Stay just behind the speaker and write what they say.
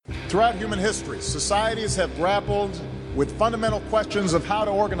Throughout human history, societies have grappled with fundamental questions of how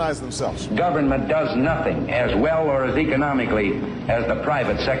to organize themselves. Government does nothing as well or as economically as the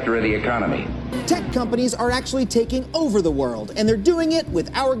private sector of the economy. Tech companies are actually taking over the world, and they're doing it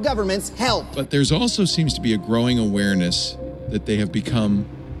with our government's help. But there's also seems to be a growing awareness that they have become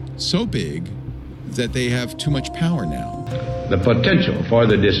so big that they have too much power now. The potential for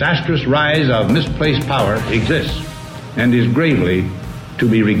the disastrous rise of misplaced power exists and is gravely to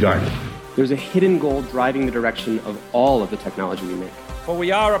be regarded. There's a hidden goal driving the direction of all of the technology we make. For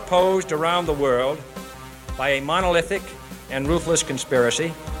we are opposed around the world by a monolithic and ruthless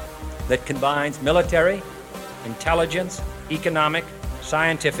conspiracy that combines military, intelligence, economic,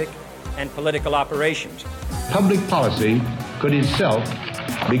 scientific, and political operations. Public policy could itself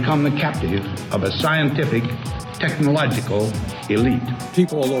become the captive of a scientific, technological elite.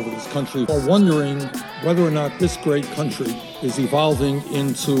 People all over this country are wondering whether or not this great country is evolving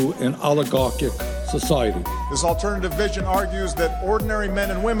into an oligarchic society. This alternative vision argues that ordinary men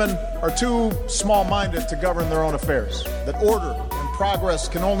and women are too small-minded to govern their own affairs, that order and progress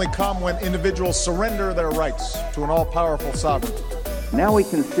can only come when individuals surrender their rights to an all-powerful sovereignty. Now we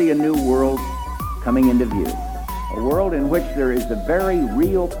can see a new world coming into view, a world in which there is a very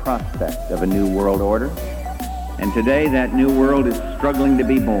real prospect of a new world order. And today that new world is struggling to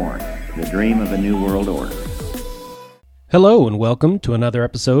be born, the dream of a new world order. Hello and welcome to another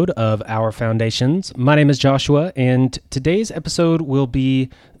episode of Our Foundations. My name is Joshua, and today's episode will be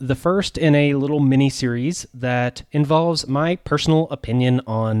the first in a little mini-series that involves my personal opinion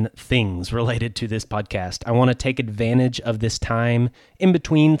on things related to this podcast. I want to take advantage of this time in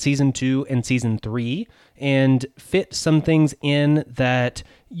between Season 2 and Season 3 and fit some things in that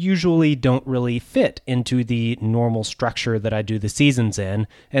usually don't really fit into the normal structure that I do the seasons in,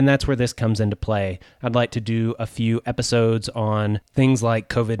 and that's where this comes into play. I'd like to do a few episodes on things like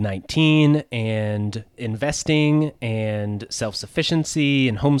COVID-19 and investing and self-sufficiency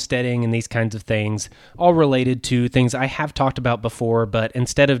and homesteading and these kinds of things, all related to things I have talked about before, but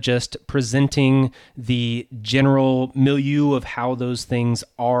instead of just presenting the general milieu of how those things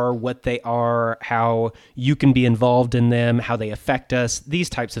are, what they are, how you can be involved in them, how they affect us, these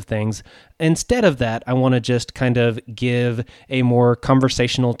types of things. Instead of that, I want to just kind of give a more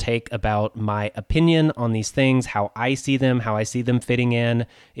conversational take about my opinion on these things, how I see them, how I see them fitting in.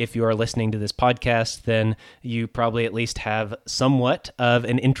 If you are listening to this podcast, then you probably at least have somewhat of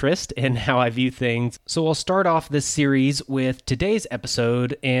an interest in how I view things. So I'll start off this series with today's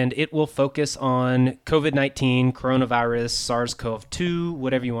episode, and it will focus on COVID-19, coronavirus, SARS-CoV-2,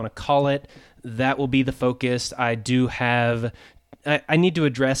 whatever you want to call it. That will be the focus. I need to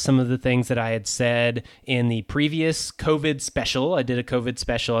address some of the things that I had said in the previous COVID special. I did a COVID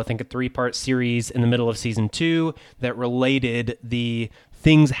special, I think a 3-part series in the middle of Season 2 that related the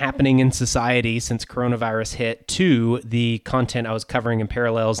things happening in society since coronavirus hit to the content I was covering in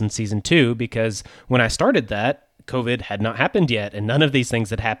parallels in Season 2, because when I started that, COVID had not happened yet, and none of these things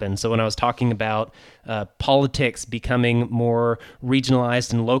had happened. So when I was talking about politics becoming more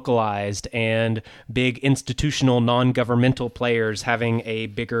regionalized and localized, and big institutional non-governmental players having a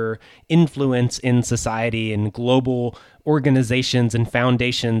bigger influence in society, and global organizations and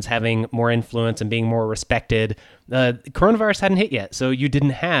foundations having more influence and being more respected, coronavirus hadn't hit yet. So you didn't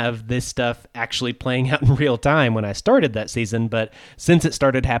have this stuff actually playing out in real time when I started that season. But since it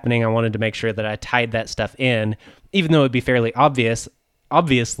started happening, I wanted to make sure that I tied that stuff in, even though it'd be fairly obvious.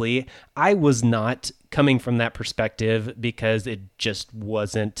 Obviously, I was not coming from that perspective because it just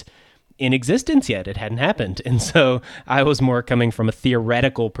wasn't in existence yet. It hadn't happened. And so I was more coming from a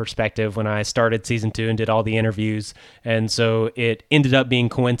theoretical perspective when I started Season 2 and did all the interviews. And so it ended up being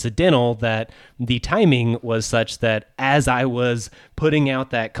coincidental that the timing was such that as I was putting out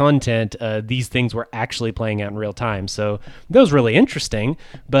that content, these things were actually playing out in real time. So that was really interesting.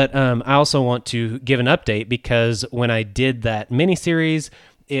 But I also want to give an update, because when I did that mini-series,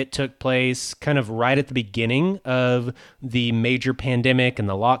 it took place kind of right at the beginning of the major pandemic and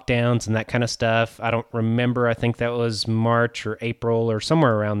the lockdowns and that kind of stuff. I don't remember. I think that was March or April or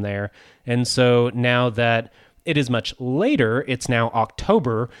somewhere around there. And so now that it is much later, it's now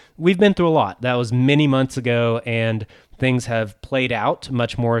October, we've been through a lot. That was many months ago, and things have played out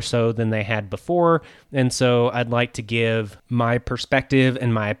much more so than they had before. And so I'd like to give my perspective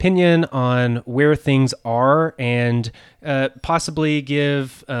and my opinion on where things are and possibly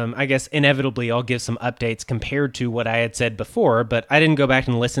give, I guess inevitably I'll give some updates compared to what I had said before, but I didn't go back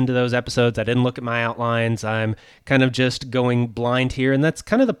and listen to those episodes. I didn't look at my outlines. I'm kind of just going blind here. And that's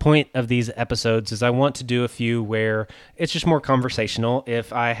kind of the point of these episodes, is I want to do a few where it's just more conversational.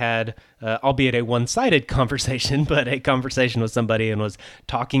 If I had, albeit a one-sided conversation, but a conversation with somebody and was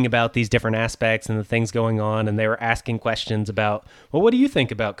talking about these different aspects and the things going on, and they were asking questions about, well, what do you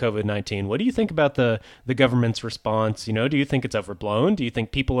think about COVID-19? What do you think about the government's response? You know, do you think it's overblown? Do you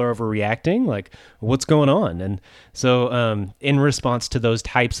think people are overreacting? Like, what's going on? And so in response to those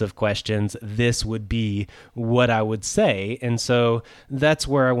types of questions, this would be what I would say. And so that's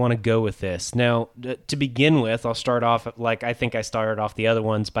where I want to go with this. Now, to begin with, I'll start off like I think I started off the other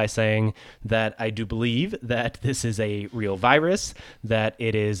ones by saying that I do believe that this is a real virus, that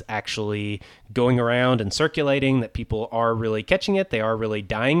it is actually going around and circulating, that people are really catching it, they are really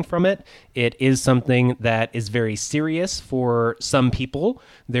dying from it. It is something that is very serious for some people.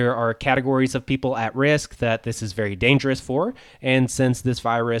 There are categories of people at risk that this is very dangerous for, and since this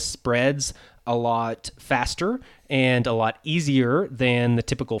virus spreads a lot faster and a lot easier than the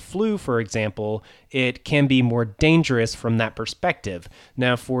typical flu, for example, it can be more dangerous from that perspective.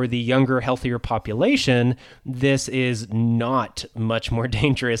 Now, for the younger, healthier population, this is not much more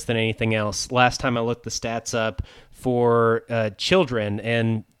dangerous than anything else. Last time I looked the stats up for children,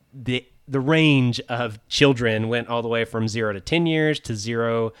 and the range of children went all the way from 0 to 10 years to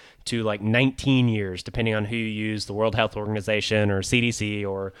 0 to like 19 years, depending on who you use, the World Health Organization or CDC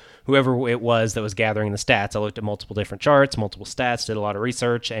or whoever it was that was gathering the stats. I looked at multiple different charts, multiple stats, did a lot of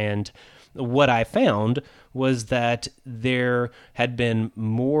research, and what I found was that there had been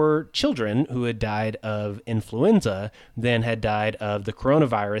more children who had died of influenza than had died of the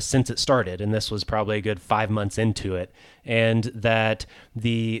coronavirus since it started. And this was probably a good 5 months into it. And that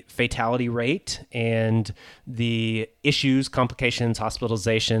the fatality rate and the issues, complications,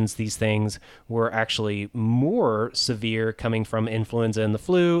 hospitalizations, these things were actually more severe coming from influenza and the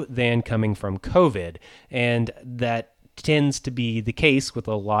flu than coming from COVID. And that tends to be the case with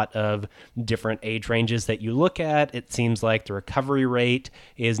a lot of different age ranges that you look at. It seems like the recovery rate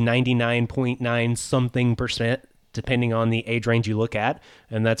is 99.9 something percent, depending on the age range you look at.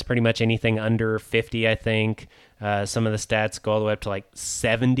 And that's pretty much anything under 50, I think. Some of the stats go all the way up to like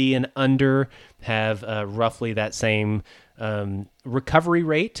 70 and under have roughly that same recovery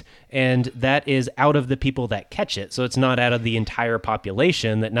rate, and that is out of the people that catch it. So it's not out of the entire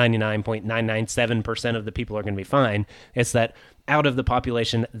population that 99.997% of the people are going to be fine. It's that out of the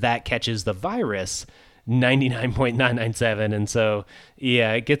population that catches the virus, 99.997. And so,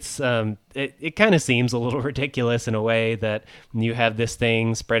 yeah, it gets, it kind of seems a little ridiculous in a way that you have this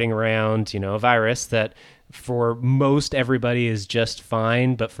thing spreading around, you know, a virus that for most everybody is just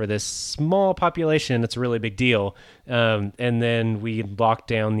fine, but for this small population, it's a really big deal. And then we lock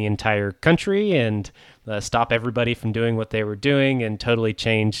down the entire country and stop everybody from doing what they were doing and totally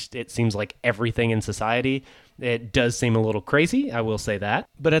changed, it seems like, everything in society. It does seem a little crazy, I will say that.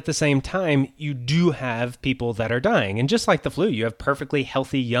 But at the same time, you do have people that are dying. And just like the flu, you have perfectly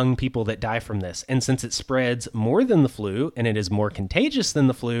healthy young people that die from this. And since it spreads more than the flu and it is more contagious than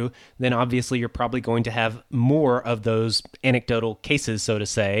the flu, then obviously you're probably going to have more of those anecdotal cases, so to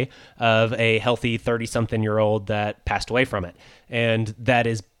say, of a healthy 30-something-year-old that passed away from it. And that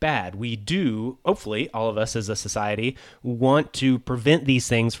is bad. We do, hopefully, all of us as a society, want to prevent these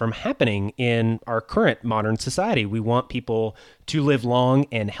things from happening in our current modern society. We want people to live long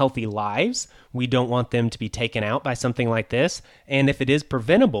and healthy lives. We don't want them to be taken out by something like this. And if it is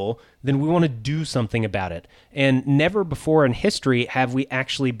preventable, then we want to do something about it. And never before in history have we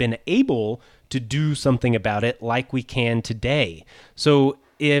actually been able to do something about it like we can today. So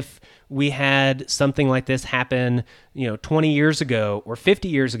if we had something like this happen, 20 years ago or 50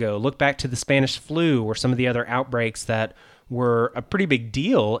 years ago, look back to the Spanish flu or some of the other outbreaks that were a pretty big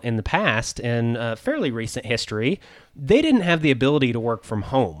deal in the past and fairly recent history, they didn't have the ability to work from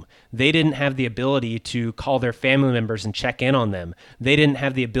home. They didn't have the ability to call their family members and check in on them. They didn't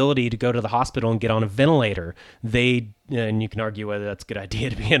have the ability to go to the hospital and get on a ventilator. And you can argue whether that's a good idea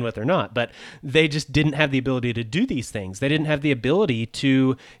to begin with or not, but they just didn't have the ability to do these things. They didn't have the ability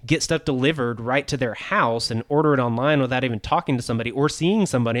to get stuff delivered right to their house and order it online without even talking to somebody or seeing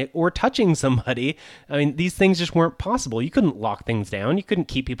somebody or touching somebody. I mean, these things just weren't possible. You couldn't lock things down. You couldn't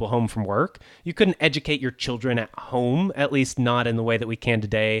keep people home from work. You couldn't educate your children at home, at least not in the way that we can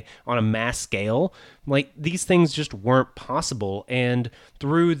today on a mass scale. Like, these things just weren't possible. And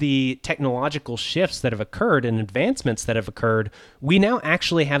through the technological shifts that have occurred and advancements that have occurred, we now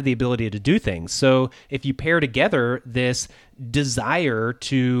actually have the ability to do things. So if you pair together this desire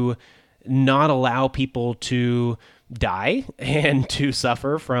to not allow people to die and to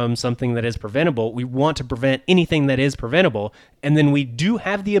suffer from something that is preventable. We want to prevent anything that is preventable. And then we do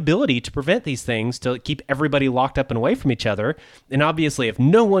have the ability to prevent these things to keep everybody locked up and away from each other. And obviously, if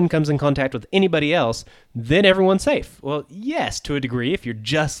no one comes in contact with anybody else, then everyone's safe. Well, yes, to a degree, if you're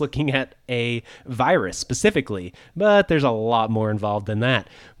just looking at a virus specifically, but there's a lot more involved than that.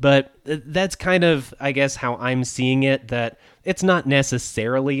 But that's kind of, I guess, how I'm seeing it, that it's not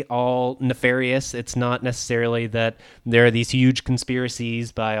necessarily all nefarious. It's not necessarily that there are these huge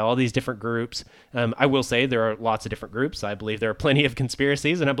conspiracies by all these different groups. I will say there are lots of different groups. I believe there are plenty of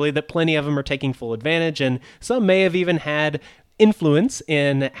conspiracies, and I believe that plenty of them are taking full advantage, and some may have even had influence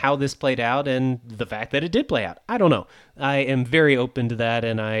in how this played out and the fact that it did play out. I don't know. I am very open to that,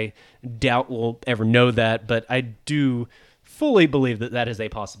 and I doubt we'll ever know that, but I do fully believe that that is a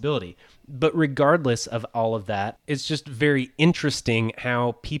possibility. But regardless of all of that, it's just very interesting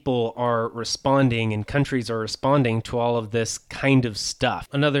how people are responding and countries are responding to all of this kind of stuff.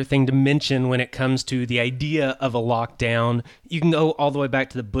 Another thing to mention when it comes to the idea of a lockdown, you can go all the way back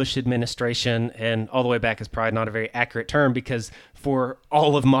to the Bush administration, and all the way back is probably not a very accurate term, because for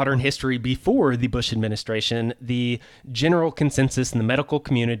all of modern history before the Bush administration, the general consensus in the medical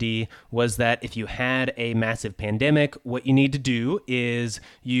community was that if you had a massive pandemic, what you need to do is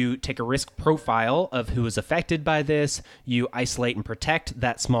you take a risk profile of who is affected by this, you isolate and protect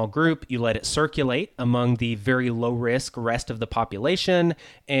that small group, you let it circulate among the very low risk rest of the population,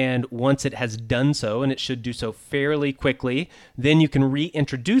 and once it has done so, and it should do so fairly quickly, then you can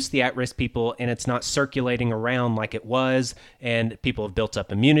reintroduce the at-risk people, and it's not circulating around like it was, and people have built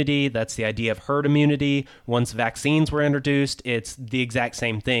up immunity. That's the idea of herd immunity. Once vaccines were introduced, it's the exact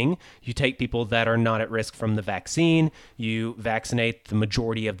same thing. You take people that are not at risk from the vaccine, you vaccinate the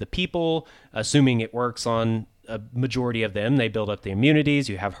majority of the people, assuming it works on a majority of them, they build up the immunities,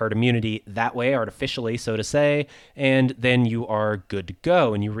 you have herd immunity that way, artificially, so to say, and then you are good to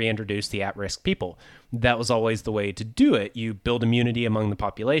go, and you reintroduce the at-risk people. That was always the way to do it. You build immunity among the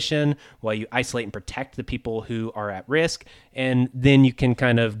population while you isolate and protect the people who are at risk, and then you can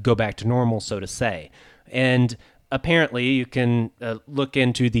kind of go back to normal, so to say. And apparently, you can look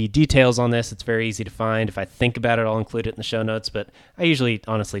into the details on this. It's very easy to find. If I think about it, I'll include it in the show notes, but I usually,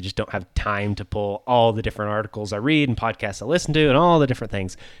 honestly, just don't have time to pull all the different articles I read and podcasts I listen to and all the different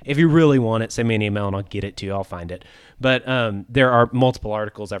things. If you really want it, send me an email and I'll get it to you. I'll find it. But there are multiple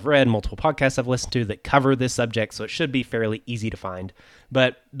articles I've read, multiple podcasts I've listened to that cover this subject, so it should be fairly easy to find.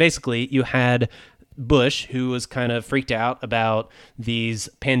 But basically, you had Bush, who was kind of freaked out about these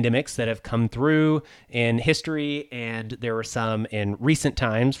pandemics that have come through in history, and there were some in recent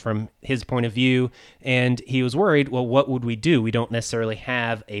times from his point of view, and he was worried, well, what would we do? We don't necessarily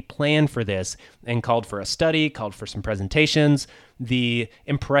have a plan for this, and called for a study, called for some presentations. The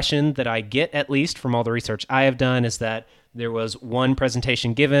impression that I get, at least from all the research I have done, is that there was one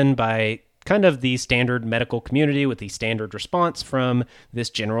presentation given by kind of the standard medical community with the standard response from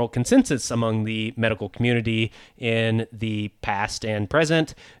this general consensus among the medical community in the past and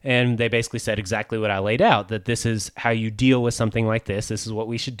present. And they basically said exactly what I laid out, that this is how you deal with something like this. This is what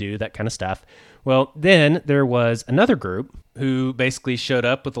we should do, that kind of stuff. Well, then there was another group who basically showed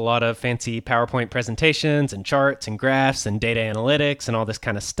up with a lot of fancy PowerPoint presentations and charts and graphs and data analytics and all this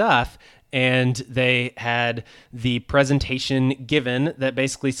kind of stuff. And they had the presentation given that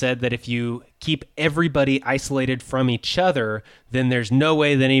basically said that if you keep everybody isolated from each other, then there's no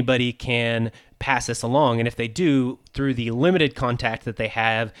way that anybody can pass this along. And if they do, through the limited contact that they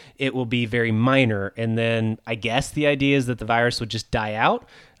have, it will be very minor. And then I guess the idea is that the virus would just die out.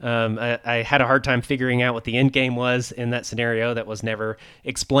 I had a hard time figuring out what the end game was in that scenario. That was never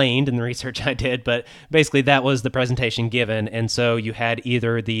explained in the research I did, but basically that was the presentation given. And so you had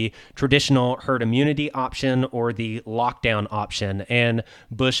either the traditional herd immunity option or the lockdown option. And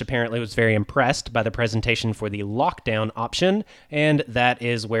Bush apparently was very impressed by the presentation for the lockdown option. And that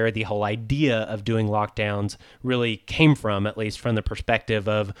is where the whole idea of doing lockdowns really came from, at least from the perspective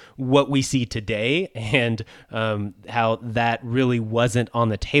of what we see today, and how that really wasn't on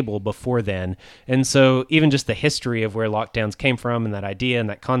the table before then. And so even just the history of where lockdowns came from and that idea and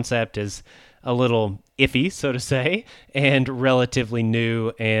that concept is a little iffy, so to say, and relatively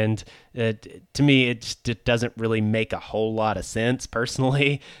new. And to me, it doesn't really make a whole lot of sense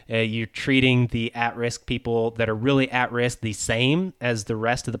personally. You're treating the at-risk people that are really at risk the same as the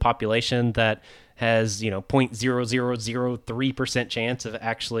rest of the population that has, 0.0003% chance of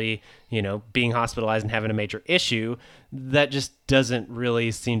actually, being hospitalized and having a major issue, that just doesn't really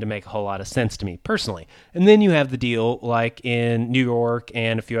seem to make a whole lot of sense to me personally. And then you have the deal like in New York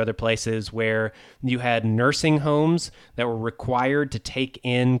and a few other places where you had nursing homes that were required to take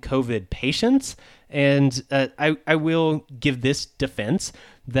in COVID patients. And I will give this defense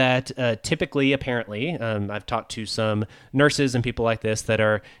that typically, apparently, I've talked to some nurses and people like this that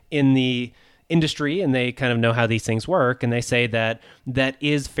are in the industry and they kind of know how these things work, and they say that that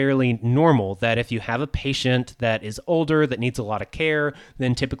is fairly normal, that if you have a patient that is older that needs a lot of care,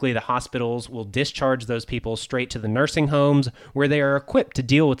 then typically the hospitals will discharge those people straight to the nursing homes where they are equipped to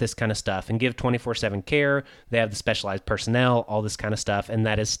deal with this kind of stuff and give 24/7 care. They have the specialized personnel, all this kind of stuff, and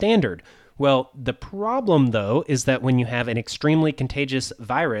that is standard. Well, the problem, though, is that when you have an extremely contagious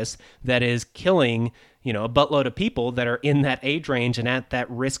virus that is killing, a buttload of people that are in that age range and at that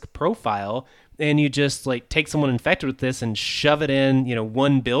risk profile, and you just take someone infected with this and shove it in,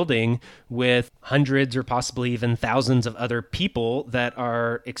 one building with hundreds or possibly even thousands of other people that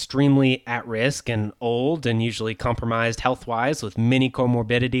are extremely at risk and old and usually compromised health-wise with many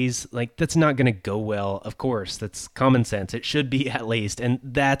comorbidities, that's not going to go well, of course. That's common sense. It should be, at least. And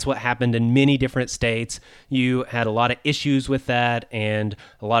that's what happened in many different states. You had a lot of issues with that, and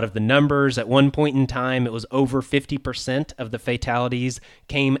a lot of the numbers. At one point in time, it was over 50% of the fatalities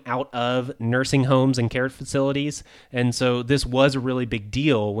came out of nursing homes and care facilities. And so this was a really big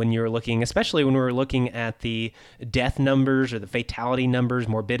deal when you're looking, especially when we were looking at the death numbers or the fatality numbers,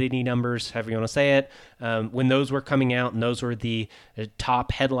 morbidity numbers, however you want to say it. When those were coming out and those were the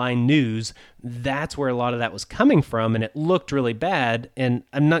top headline news, that's where a lot of that was coming from, and it looked really bad. And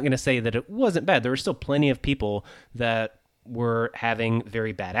I'm not going to say that it wasn't bad. There were still plenty of people that were having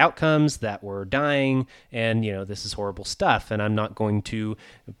very bad outcomes, that were dying, and this is horrible stuff, and I'm not going to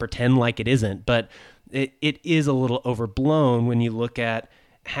pretend like it isn't, but it is a little overblown when you look at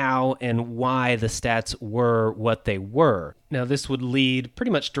how and why the stats were what they were. Now, this would lead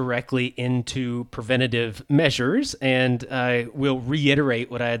pretty much directly into preventative measures, and I will reiterate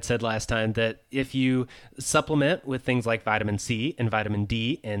what I had said last time, that if you supplement with things like vitamin C and vitamin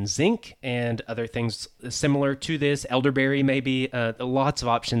D and zinc and other things similar to this, elderberry maybe, lots of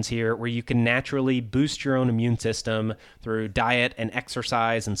options here where you can naturally boost your own immune system through diet and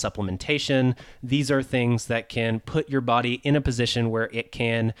exercise and supplementation. These are things that can put your body in a position where it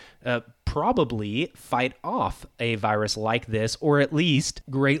can probably fight off a virus like this, or at least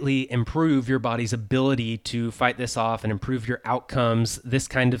greatly improve your body's ability to fight this off and improve your outcomes, this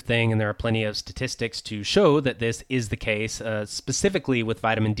kind of thing. And there are plenty of statistics to show that this is the case, specifically with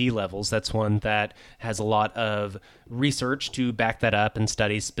vitamin D levels. That's one that has a lot of research to back that up, and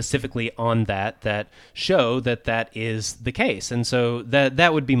studies specifically on that show that that is the case. And so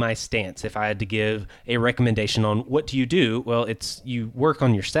that would be my stance if I had to give a recommendation on what do you do. Well, it's you work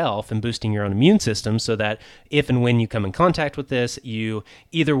on yourself and boosting your own immune system so that if and when you come in contact with this, you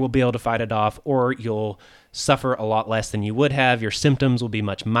either will be able to fight it off or you'll suffer a lot less than you would have. Your symptoms will be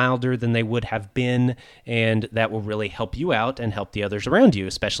much milder than they would have been, and that will really help you out and help the others around you,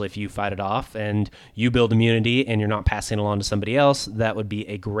 especially if you fight it off and you build immunity and you're not passing it along to somebody else. That would be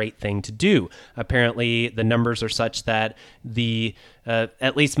a great thing to do. Apparently, the numbers are such that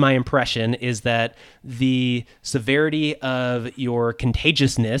at least my impression is that the severity of your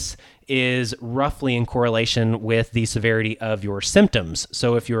contagiousness is roughly in correlation with the severity of your symptoms.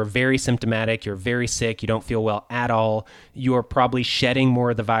 So if you're very symptomatic, you're very sick, you don't feel well at all, you're probably shedding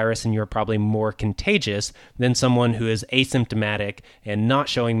more of the virus and you're probably more contagious than someone who is asymptomatic and not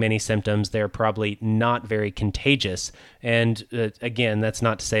showing many symptoms. They're probably not very contagious. And again, that's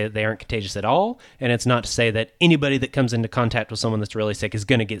not to say that they aren't contagious at all. And it's not to say that anybody that comes into contact with someone that's really sick is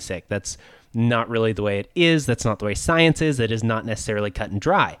going to get sick. That's not really the way it is. That's not the way science is. It is not necessarily cut and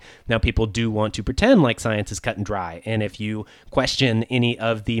dry. Now, people do want to pretend like science is cut and dry. And if you question any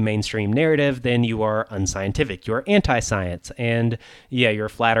of the mainstream narrative, then you are unscientific. You're anti-science. And yeah, you're a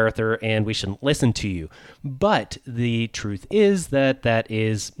flat earther and we shouldn't listen to you. But the truth is that that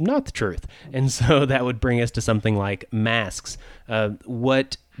is not the truth. And so that would bring us to something like masks.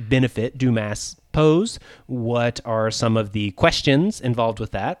 What benefit do masks pose? What are some of the questions involved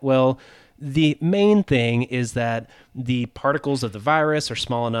with that? Well, the main thing is that the particles of the virus are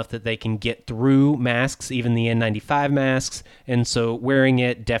small enough that they can get through masks, even the N95 masks, and so wearing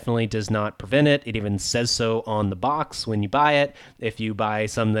it definitely does not prevent it. It even says so on the box when you buy it. If you buy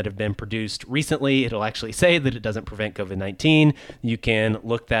some that have been produced recently, it'll actually say that it doesn't prevent COVID-19. You can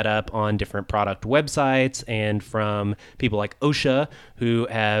look that up on different product websites and from people like OSHA, who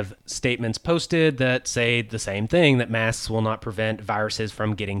have statements posted that say the same thing, that masks will not prevent viruses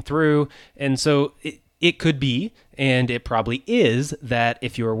from getting through. And so it could be, and it probably is, that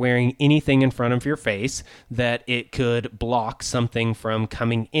if you're wearing anything in front of your face, that it could block something from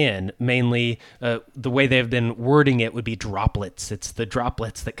coming in. Mainly, the way they've been wording it would be droplets. It's the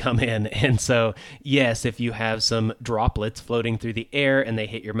droplets that come in. And so, yes, if you have some droplets floating through the air and they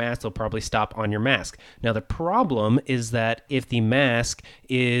hit your mask, they'll probably stop on your mask. Now, the problem is that if the mask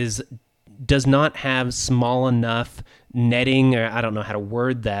does not have small enough netting, or I don't know how to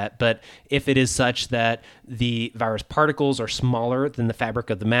word that, but if it is such that the virus particles are smaller than the fabric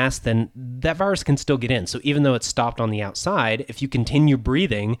of the mask, then that virus can still get in. So even though it's stopped on the outside, if you continue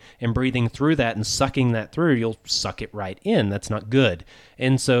breathing and breathing through that and sucking that through, you'll suck it right in. That's not good.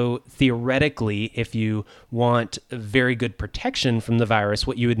 And so theoretically, if you want very good protection from the virus,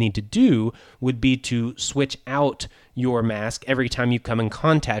 what you would need to do would be to switch out your mask every time you come in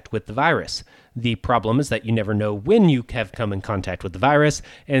contact with the virus. The problem is that you never know when you have come in contact with the virus,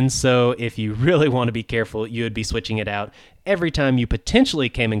 and so if you really want to be careful, you would be switching it out every time you potentially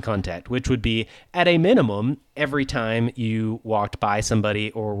came in contact, which would be, at a minimum, every time you walked by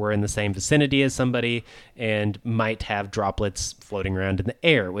somebody or were in the same vicinity as somebody and might have droplets floating around in the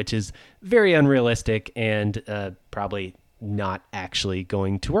air, which is very unrealistic and probably not actually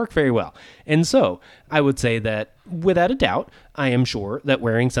going to work very well. And so I would say that without a doubt, I am sure that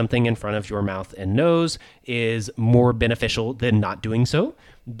wearing something in front of your mouth and nose is more beneficial than not doing so.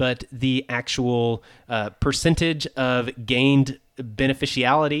 But the actual percentage of gained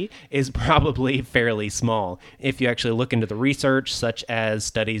beneficiality is probably fairly small. If you actually look into the research, such as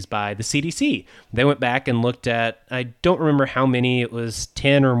studies by the CDC, they went back and looked at, I don't remember how many, it was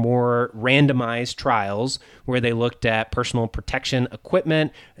 10 or more randomized trials where they looked at personal protection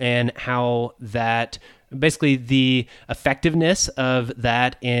equipment and how that basically the effectiveness of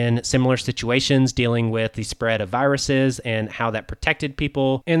that in similar situations dealing with the spread of viruses and how that protected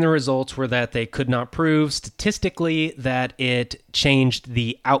people. And the results were that they could not prove statistically that it changed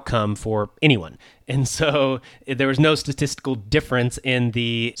the outcome for anyone. And so there was no statistical difference in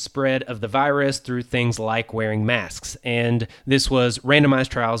the spread of the virus through things like wearing masks. And this was randomized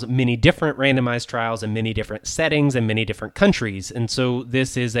trials, many different randomized trials in many different settings and many different countries. And so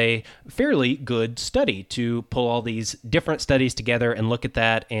this is a fairly good study to pull all these different studies together and look at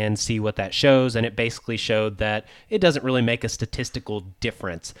that and see what that shows. And it basically showed that it doesn't really make a statistical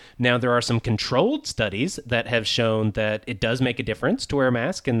difference. Now, there are some controlled studies that have shown that it does make a difference to wear a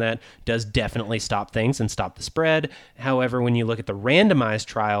mask, and that does definitely stop things and stop the spread. However, when you look at the randomized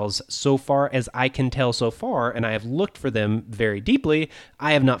trials, so far as I can tell so far, and I have looked for them very deeply,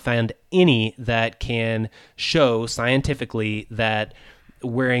 I have not found any that can show scientifically that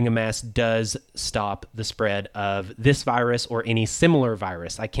wearing a mask does stop the spread of this virus or any similar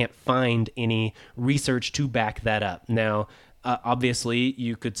virus. I can't find any research to back that up. Now, obviously,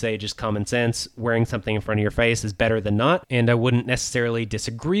 you could say just common sense, wearing something in front of your face is better than not, and I wouldn't necessarily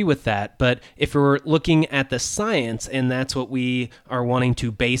disagree with that. But if we're looking at the science, and that's what we are wanting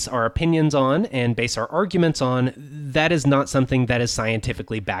to base our opinions on and base our arguments on, that is not something that is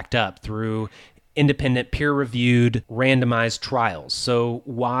scientifically backed up through independent, peer-reviewed, randomized trials. So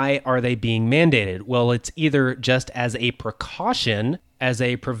why are they being mandated? Well, it's either just as a precaution, as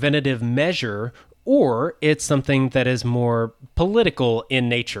a preventative measure, or it's something that is more political in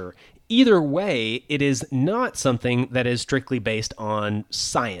nature. Either way, it is not something that is strictly based on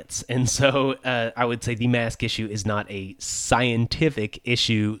science. And so I would say the mask issue is not a scientific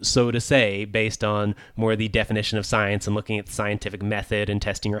issue, so to say, based on more the definition of science and looking at the scientific method and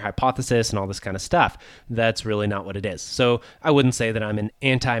testing your hypothesis and all this kind of stuff. That's really not what it is. So I wouldn't say that I'm an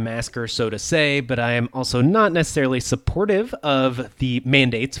anti-masker, so to say, but I am also not necessarily supportive of the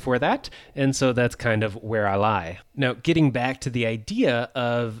mandates for that. And so that's kind of where I lie. Now, getting back to the idea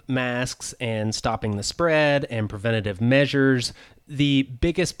of masks and stopping the spread and preventative measures, The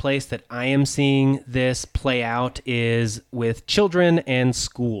biggest place that I am seeing this play out is with children and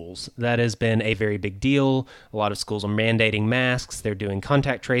schools. That has been a very big deal. A lot of schools are mandating masks. They're doing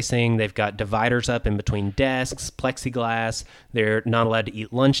contact tracing. They've got dividers up in between desks, plexiglass. They're not allowed to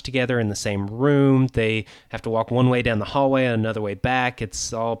eat lunch together in the same room. They have to walk one way down the hallway and another way back.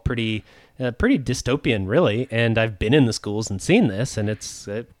 It's all pretty dystopian, really. And I've been in the schools and seen this, and it's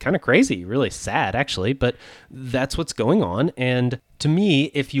kind of crazy, really sad, actually. But that's what's going on. And to me,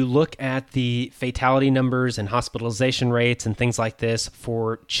 if you look at the fatality numbers and hospitalization rates and things like this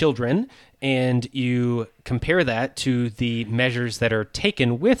for children, and you compare that to the measures that are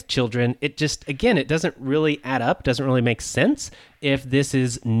taken with children, it just, again, it doesn't really add up, doesn't really make sense. If this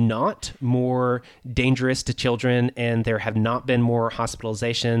is not more dangerous to children and there have not been more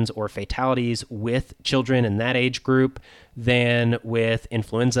hospitalizations or fatalities with children in that age group than with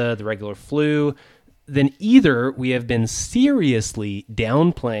influenza, the regular flu, then either we have been seriously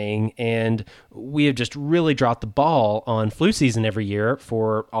downplaying and we have just really dropped the ball on flu season every year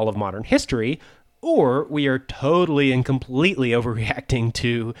for all of modern history, or we are totally and completely overreacting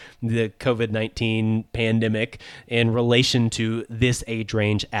to the COVID-19 pandemic in relation to this age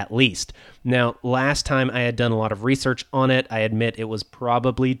range at least. Now, last time I had done a lot of research on it, I admit it was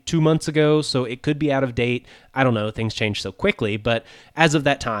probably 2 months ago, so it could be out of date. I don't know, things change so quickly, but as of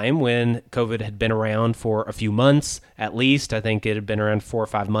that time, when COVID had been around for a few months at least, I think it had been around 4 or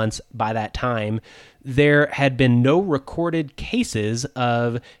 5 months by that time, there had been no recorded cases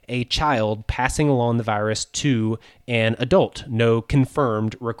of a child passing along the virus to an adult. No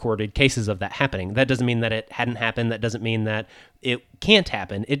confirmed recorded cases of that happening. That doesn't mean that it hadn't happened. That doesn't mean that it can't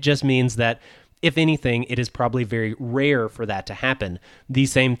happen. It just means that, if anything, it is probably very rare for that to happen. The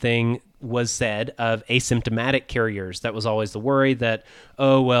same thing was said of asymptomatic carriers. That was always the worry that,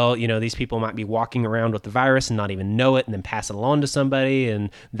 oh, well, these people might be walking around with the virus and not even know it and then pass it along to somebody, and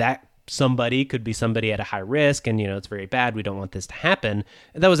that somebody could be somebody at a high risk, and it's very bad. We don't want this to happen.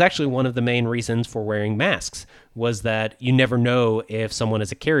 And that was actually one of the main reasons for wearing masks, was that you never know if someone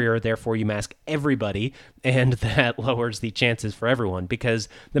is a carrier, therefore you mask everybody, and that lowers the chances for everyone. Because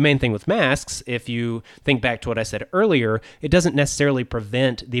the main thing with masks, if you think back to what I said earlier, it doesn't necessarily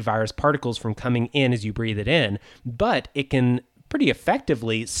prevent the virus particles from coming in as you breathe it in, but it can pretty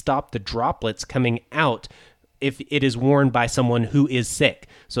effectively stop the droplets coming out if it is worn by someone who is sick.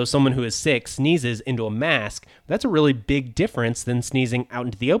 So someone who is sick sneezes into a mask, that's a really big difference than sneezing out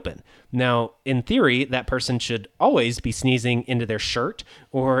into the open. Now, in theory, that person should always be sneezing into their shirt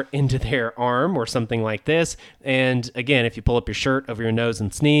or into their arm or something like this. And again, if you pull up your shirt over your nose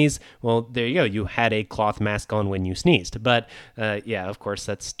and sneeze, well, there you go. You had a cloth mask on when you sneezed. But yeah, of course,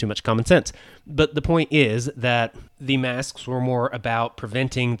 that's too much common sense. But the point is that the masks were more about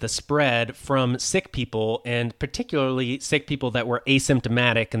preventing the spread from sick people, and particularly sick people that were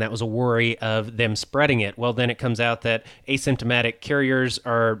asymptomatic, and that was a worry of them spreading it. Well, then it comes out that asymptomatic carriers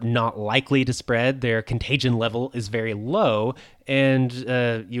are not likely to spread. Their contagion level is very low, and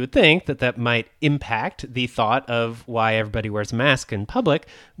you would think that that might impact the thought of why everybody wears a mask in public,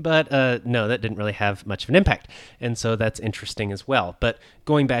 but no, that didn't really have much of an impact. And so that's interesting as well. But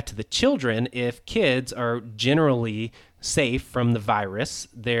going back to the children, if kids are generally safe from the virus,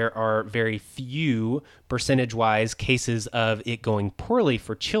 there are very few percentage-wise cases of it going poorly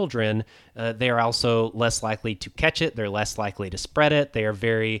for children. They are also less likely to catch it. They're less likely to spread it. They are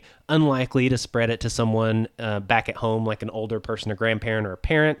very unlikely to spread it to someone back at home, like an older person, a grandparent, or a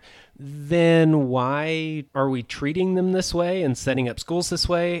parent. Then why are we treating them this way and setting up schools this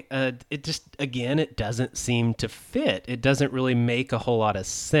way? It just, again, it doesn't seem to fit. It doesn't really make a whole lot of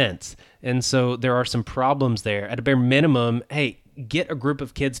sense. And so there are some problems there. At a bare minimum, hey, get a group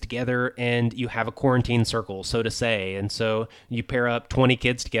of kids together and you have a quarantine circle, so to say. And so you pair up 20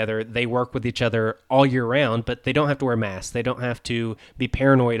 kids together. They work with each other all year round, but they don't have to wear masks. They don't have to be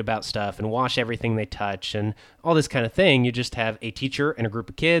paranoid about stuff and wash everything they touch and all this kind of thing. You just have a teacher and a group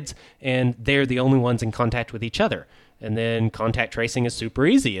of kids, and they're the only ones in contact with each other. And then contact tracing is super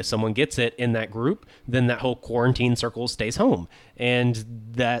easy. If someone gets it in that group, then that whole quarantine circle stays home. And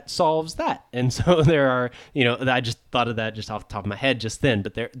that solves that. And so there are, I just thought of that just off the top of my head just then.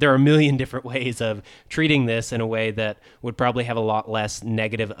 But there are a million different ways of treating this in a way that would probably have a lot less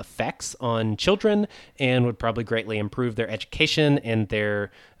negative effects on children and would probably greatly improve their education and their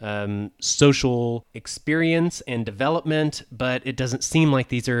social experience and development. But it doesn't seem like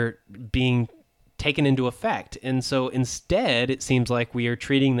these are being taken into effect. And so instead, it seems like we are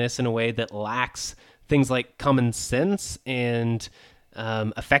treating this in a way that lacks things like common sense and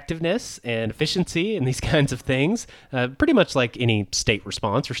effectiveness and efficiency and these kinds of things, pretty much like any state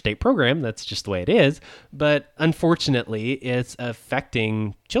response or state program. That's just the way it is. But unfortunately, it's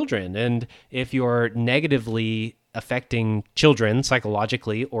affecting children. And if you're negatively affecting children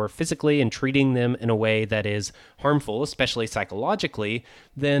psychologically or physically and treating them in a way that is harmful, especially psychologically,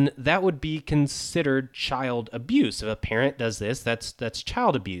 then that would be considered child abuse. If a parent does this, that's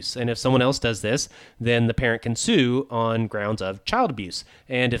child abuse. And if someone else does this, then the parent can sue on grounds of child abuse.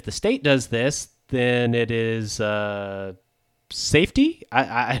 And if the state does this, then it is safety?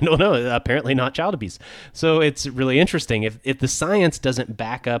 I don't know. Apparently not child abuse. So it's really interesting. If the science doesn't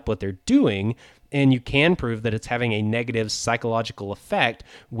back up what they're doing, and you can prove that it's having a negative psychological effect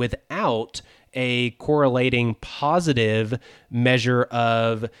without a correlating positive measure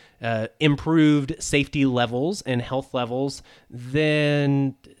of improved safety levels and health levels,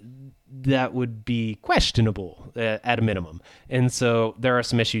 then that would be questionable at a minimum. And so there are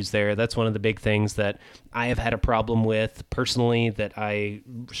some issues there. That's one of the big things that I have had a problem with personally, that I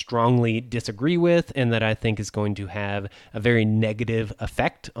strongly disagree with, and that I think is going to have a very negative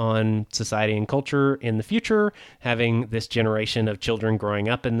effect on society and culture in the future, having this generation of children growing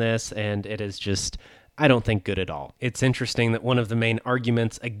up in this. And it is just, I don't think, good at all. It's interesting that one of the main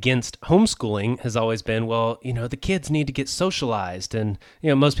arguments against homeschooling has always been, well, the kids need to get socialized. And,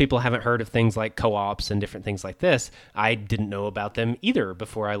 most people haven't heard of things like co-ops and different things like this. I didn't know about them either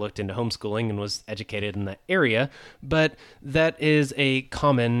before I looked into homeschooling and was educated in that area. But that is a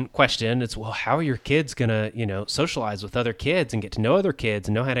common question. It's, well, how are your kids going to, socialize with other kids and get to know other kids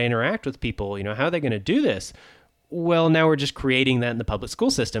and know how to interact with people? How are they going to do this? Well, now we're just creating that in the public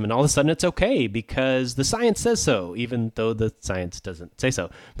school system, and all of a sudden it's okay because the science says so, even though the science doesn't say so.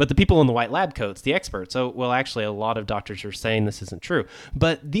 But the people in the white lab coats, the experts, actually a lot of doctors are saying this isn't true.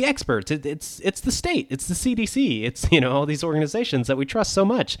 But the experts, it's the state, it's the CDC, it's, all these organizations that we trust so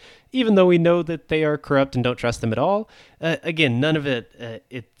much, even though we know that they are corrupt and don't trust them at all. Again, none of it,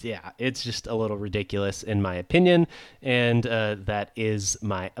 it's just a little ridiculous in my opinion, and that is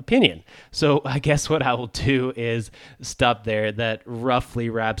my opinion. So I guess what I will do is stop there. That roughly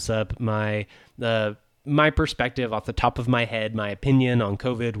wraps up my perspective off the top of my head, my opinion on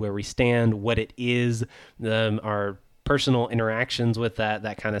COVID, where we stand, what it is, our personal interactions with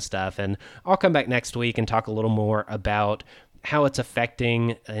that kind of stuff. And I'll come back next week and talk a little more about how it's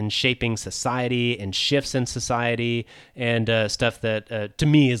affecting and shaping society and shifts in society and stuff that to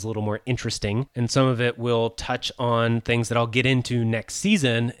me is a little more interesting. And some of it will touch on things that I'll get into next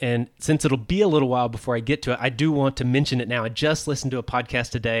season. And since it'll be a little while before I get to it, I do want to mention it now. I just listened to a podcast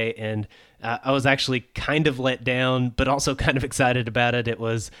today, and I was actually kind of let down, but also kind of excited about it. It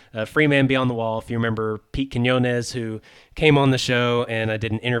was Free Man Beyond the Wall. If you remember Pete Quinones, who came on the show and I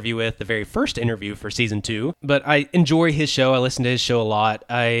did an interview with, the very first interview for season 2. But I enjoy his show. I listen to his show a lot.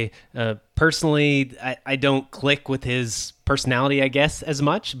 I personally, I don't click with his personality, I guess, as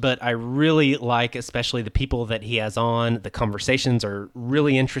much, but I really like especially the people that he has on. The conversations are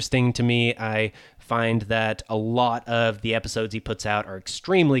really interesting to me. I find that a lot of the episodes he puts out are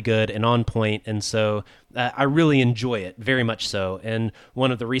extremely good and on point, and so I really enjoy it, very much so. And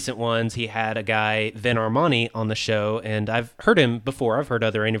one of the recent ones, he had a guy, Vin Armani, on the show, and I've heard him before. I've heard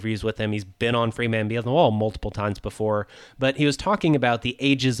other interviews with him. He's been on Free Man Beyond the Wall multiple times before, but he was talking about the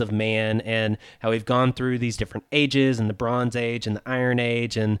ages of man and how we've gone through these different ages, and the Bronze Age and the Iron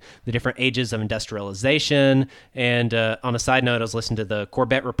Age and the different ages of industrialization. And on a side note, I was listening to the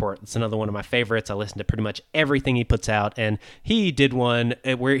Corbett Report. It's another one of my favorites. I listen to pretty much everything he puts out, and he did one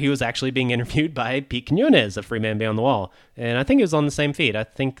where he was actually being interviewed by Pete Quinones of Free Man Beyond the Wall, and I think it was on the same feed. I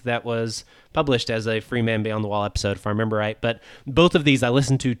think that was published as a Free Man Beyond the Wall episode, if I remember right. But both of these I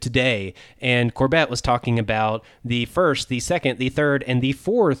listened to today, and Corbett was talking about the first, the second, the third, and the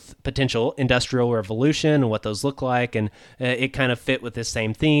fourth potential industrial revolution and what those look like, and it kind of fit with this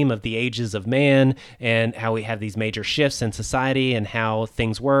same theme of the ages of man and how we have these major shifts in society and how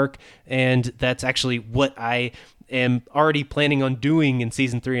things work. And that's actually what I am already planning on doing in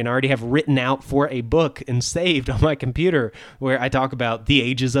season 3, and I already have written out for a book and saved on my computer, where I talk about the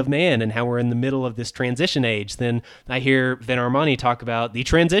ages of man and how we're in the middle of this transition age. Then I hear Vin Armani talk about the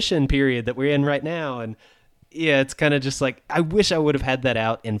transition period that we're in right now, and yeah, it's kind of just like, I wish I would have had that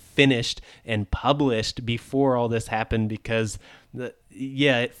out and finished and published before all this happened, because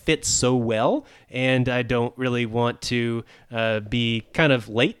it fits so well, and I don't really want to be kind of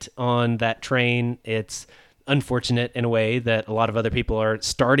late on that train. It's unfortunate in a way that a lot of other people are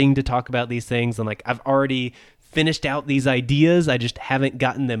starting to talk about these things, and like, I've already finished out these ideas, I just haven't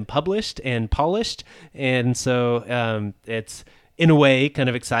gotten them published and polished. And so it's in a way kind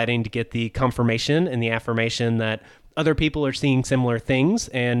of exciting to get the confirmation and the affirmation that other people are seeing similar things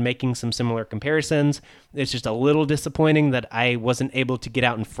and making some similar comparisons. It's just a little disappointing that I wasn't able to get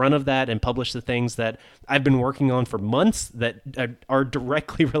out in front of that and publish the things that I've been working on for months that are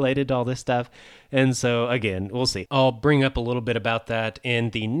directly related to all this stuff. And so, again, we'll see. I'll bring up a little bit about that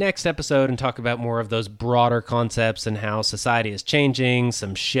in the next episode and talk about more of those broader concepts and how society is changing,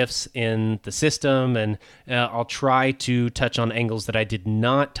 some shifts in the system, and I'll try to touch on angles that I did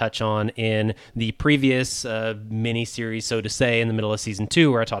not touch on in the previous mini-series, so to say, in the middle of Season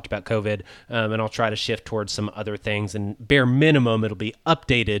 2, where I talked about COVID, and I'll try to shift towards some other things, and bare minimum, it'll be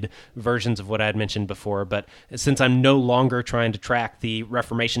updated versions of what I had mentioned before, but since I'm no longer trying to track the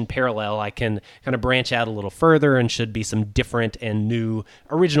Reformation parallel, I can kind of branch out a little further and should be some different and new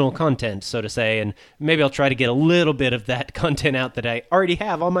original content, so to say, and maybe I'll try to get a little bit of that content out that I already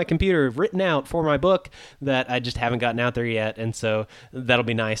have on my computer written out for my book that I just haven't gotten out there yet, and so that'll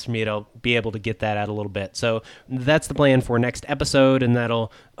be nice for me to be able to get that out a little bit. So that's the plan for next episode, and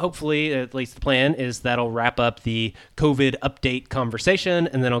that'll hopefully, at least the plan is that'll wrap up the COVID update conversation,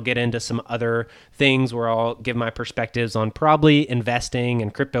 and then I'll get into some other things where I'll give my perspectives on probably investing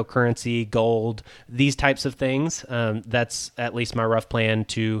and cryptocurrency, gold, these types of things. That's at least my rough plan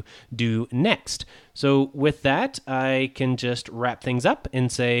to do next. So with that, I can just wrap things up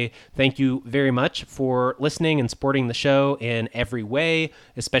and say thank you very much for listening and supporting the show in every way,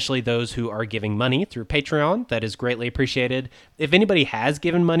 especially those who are giving money through Patreon. That is greatly appreciated. If anybody has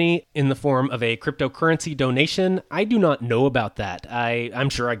given money in the form of a cryptocurrency donation, I do not know about that. I'm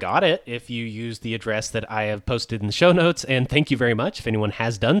sure I got it if you use the address that I have posted in the show notes, and thank you very much if anyone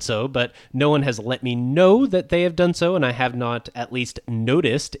has done so, but no one has let me know that they have done so, and I have not at least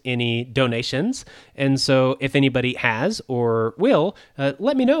noticed any donations. And so if anybody has or will,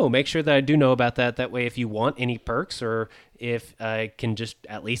 let me know. Make sure that I do know about that. That way, if you want any perks or if I can just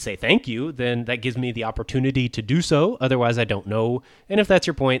at least say thank you, then that gives me the opportunity to do so. Otherwise, I don't know. And if that's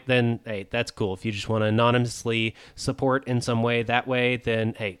your point, then, hey, that's cool. If you just want to anonymously support in some way that way,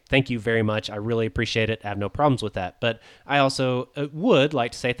 then, hey, thank you very much. I really appreciate it. I have no problems with that. But I also would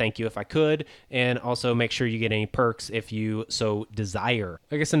like to say thank you if I could, and also make sure you get any perks if you so desire.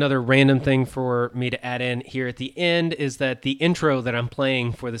 I guess another random thing for me to add in here at the end is that the intro that I'm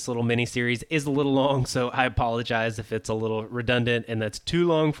playing for this little mini-series is a little long, so I apologize if it's a little redundant and that's too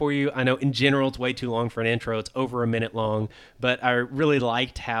long for you. I know in general it's way too long for an intro. It's over a minute long, but I really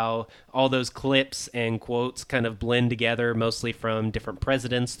liked how all those clips and quotes kind of blend together, mostly from different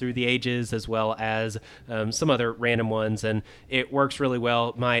presidents through the ages, as well as some other random ones, and it works really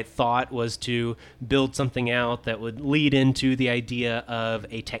well. My thought was to build something out that would lead into the idea of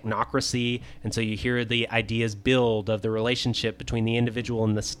a technocracy, and so you hear the ideas build of the relationship between the individual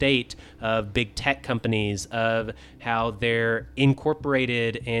and the state, of big tech companies, of how they're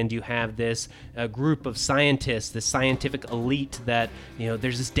incorporated, and you have this group of scientists, this scientific elite that, you know,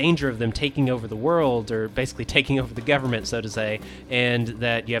 there's this danger of them taking over the world, or basically taking over the government, so to say, and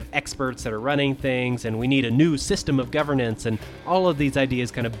that you have experts that are running things, and we need a new system of governance, and all of these ideas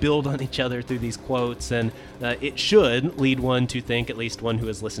kind of build on each other through these quotes, and it should lead one to think, at least one who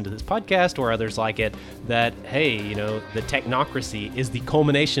has listened to this podcast or others like it, that, hey, you know, the technocracy is the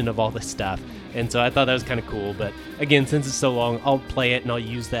culmination of all this stuff. And so I thought that was kind of cool. But again, since it's so long, I'll play it and I'll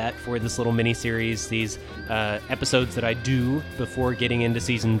use that for this little mini-series, these episodes that I do before getting into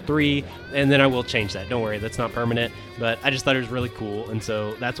Season 3. And then I will change that. Don't worry, that's not permanent. But I just thought it was really cool. And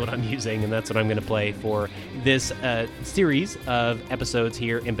so that's what I'm using, and that's what I'm going to play for this series of episodes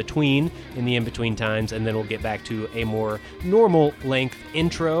here in the in-between times. And then we'll get back to a more normal length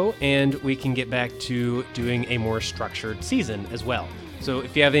intro, and we can get back to doing a more structured season as well. So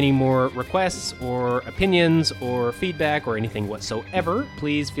if you have any more requests or opinions or feedback or anything whatsoever,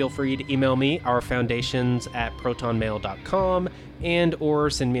 please feel free to email me, ourfoundations@protonmail.com, and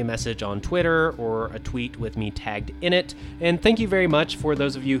or send me a message on Twitter or a tweet with me tagged in it. And thank you very much for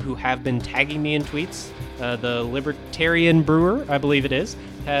those of you who have been tagging me in tweets. The Libertarian Brewer, I believe it is,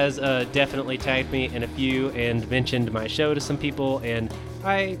 has definitely tagged me in a few and mentioned my show to some people, and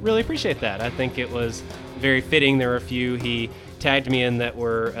I really appreciate that. I think it was very fitting. There were a few he tagged me in that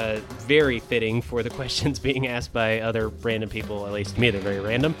were very fitting for the questions being asked by other random people. At least to me, they're very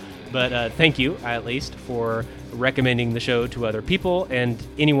random. But thank you, at least, for recommending the show to other people, and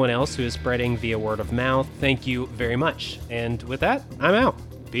anyone else who is spreading via word of mouth. Thank you very much. And with that, I'm out.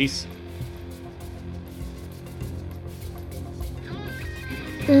 Peace.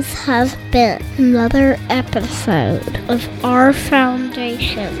 This has been another episode of Our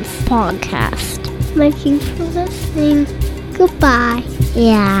Foundations podcast. Thank you for listening. Goodbye.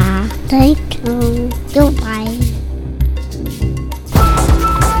 Yeah, thank you.